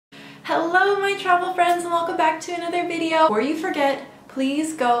Hello my travel friends and welcome back to another video. Before you forget,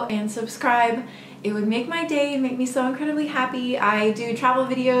 please go and subscribe. It would make my day and make me so incredibly happy. I do travel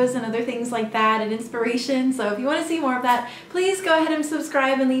videos and other things like that and inspiration, so if you want to see more of that, please go ahead and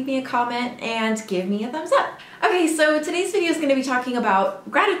subscribe and leave me a comment and give me a thumbs up. Okay, so today's video is going to be talking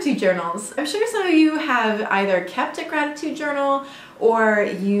about gratitude journals. I'm sure some of you have either kept a gratitude journal, or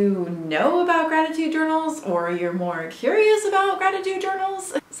you know about gratitude journals, or you're more curious about gratitude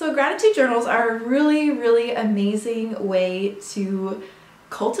journals. So gratitude journals are a really amazing way to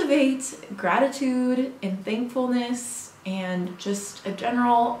cultivate gratitude and thankfulness and just a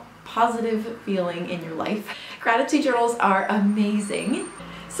general positive feeling in your life. Gratitude journals are amazing.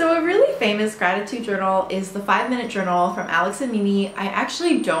 So a really famous gratitude journal is the 5-Minute Journal from Alex and Mimi. I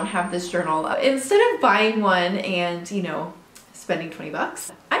actually don't have this journal. Instead of buying one and, you know, spending 20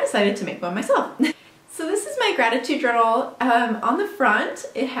 bucks, I decided to make one myself. So this is my gratitude journal. On the front,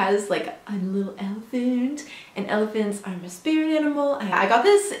 it has like a little elephant, and elephants are my spirit animal. I got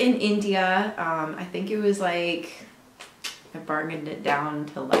this in India. I think it was like, I bargained it down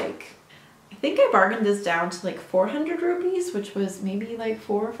to like, I think I bargained this down to like 400 rupees, which was maybe like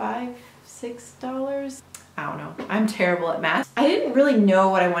 $4, $5, $6. I don't know. I'm terrible at math. I didn't really know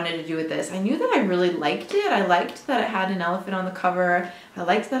what I wanted to do with this. I knew that I really liked it. I liked that it had an elephant on the cover. I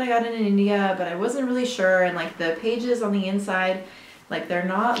liked that I got it in India, but I wasn't really sure. And like the pages on the inside, like they're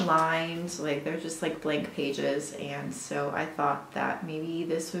not lined, like they're just like blank pages. And so I thought that maybe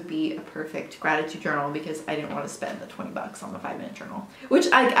this would be a perfect gratitude journal because I didn't want to spend the 20 bucks on the 5-Minute Journal, which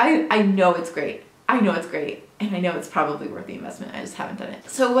I know it's great. I know it's great, and I know it's probably worth the investment. I just haven't done it.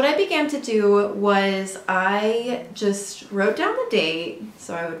 So what I began to do was I just wrote down the date.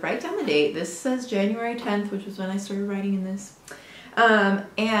 So I would write down the date. This says January 10th, which was when I started writing in this.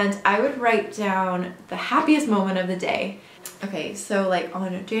 And I would write down the happiest moment of the day. Okay, so like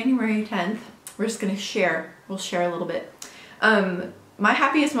on January 10th, we're just gonna share. We'll share a little bit. My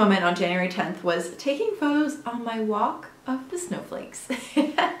happiest moment on January 10th was taking photos on my walk of the snowflakes.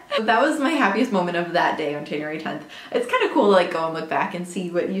 That was my happiest moment of that day on January 10th. It's kind of cool to like go and look back and see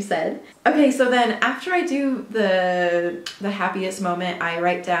what you said. Okay, so then after I do the happiest moment, I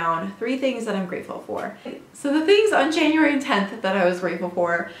write down 3 things that I'm grateful for. So the things on January 10th that I was grateful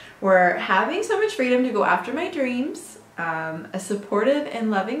for were having so much freedom to go after my dreams, a supportive and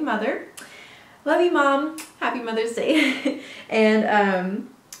loving mother, love you mom, happy Mother's Day, and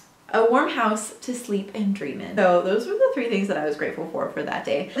a warm house to sleep and dream in. So those were the 3 things that I was grateful for that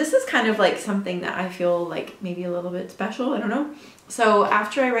day. This is kind of like something that I feel like maybe a little bit special, I don't know. So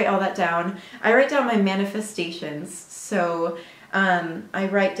after I write all that down, I write down my manifestations. So I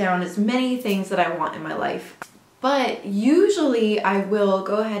write down as many things that I want in my life. But usually I will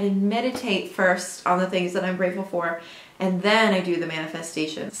go ahead and meditate first on the things that I'm grateful for, and then I do the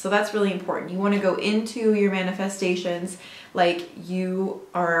manifestations. So that's really important. You want to go into your manifestations like you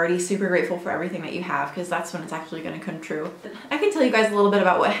are already super grateful for everything that you have, because that's when it's actually going to come true. I can tell you guys a little bit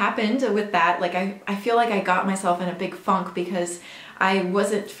about what happened with that. Like I feel like I got myself in a big funk because I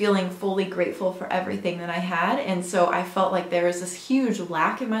wasn't feeling fully grateful for everything that I had, and so I felt like there was this huge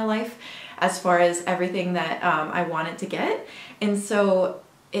lack in my life as far as everything that I wanted to get. And so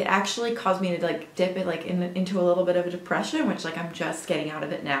it actually caused me to like dip it like into a little bit of a depression, which like I'm just getting out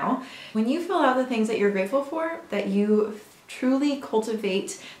of it now. When you fill out the things that you're grateful for, that you truly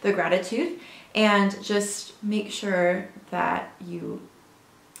cultivate the gratitude and just make sure that you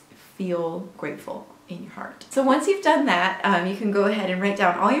feel grateful in your heart. So once you've done that, you can go ahead and write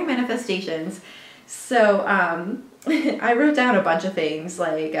down all your manifestations. So I wrote down a bunch of things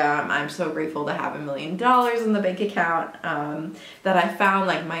like I'm so grateful to have $1 million in the bank account, that I found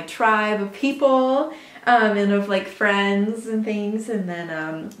like my tribe of people and of like friends and things, and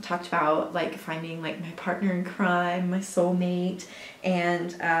then talked about like finding like my partner in crime, my soulmate,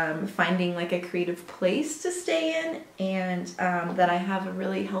 and finding like a creative place to stay in, and that I have a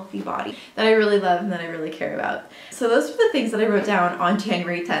really healthy body that I really love and that I really care about. So those were the things that I wrote down on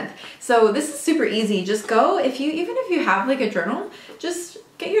January 10th. So this is super easy. Just go, even if you have like a journal, just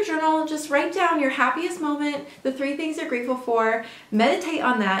get your journal, just write down your happiest moment, the 3 things you're grateful for, meditate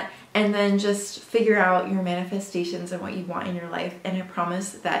on that, and then just figure out your manifestations and what you want in your life, and I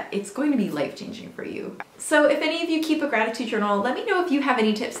promise that it's going to be life-changing for you. So if any of you keep a gratitude journal, let me know if you have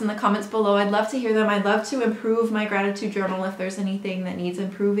any tips in the comments below. I'd love to hear them. I'd love to improve my gratitude journal if there's anything that needs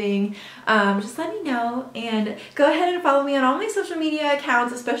improving. Just let me know, and go ahead and follow me on all my social media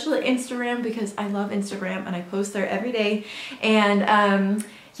accounts, especially Instagram, because I love Instagram and I post there every day. And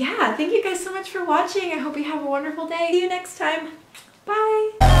yeah, thank you guys so much for watching. I hope you have a wonderful day. See you next time.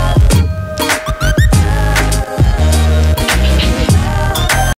 Bye.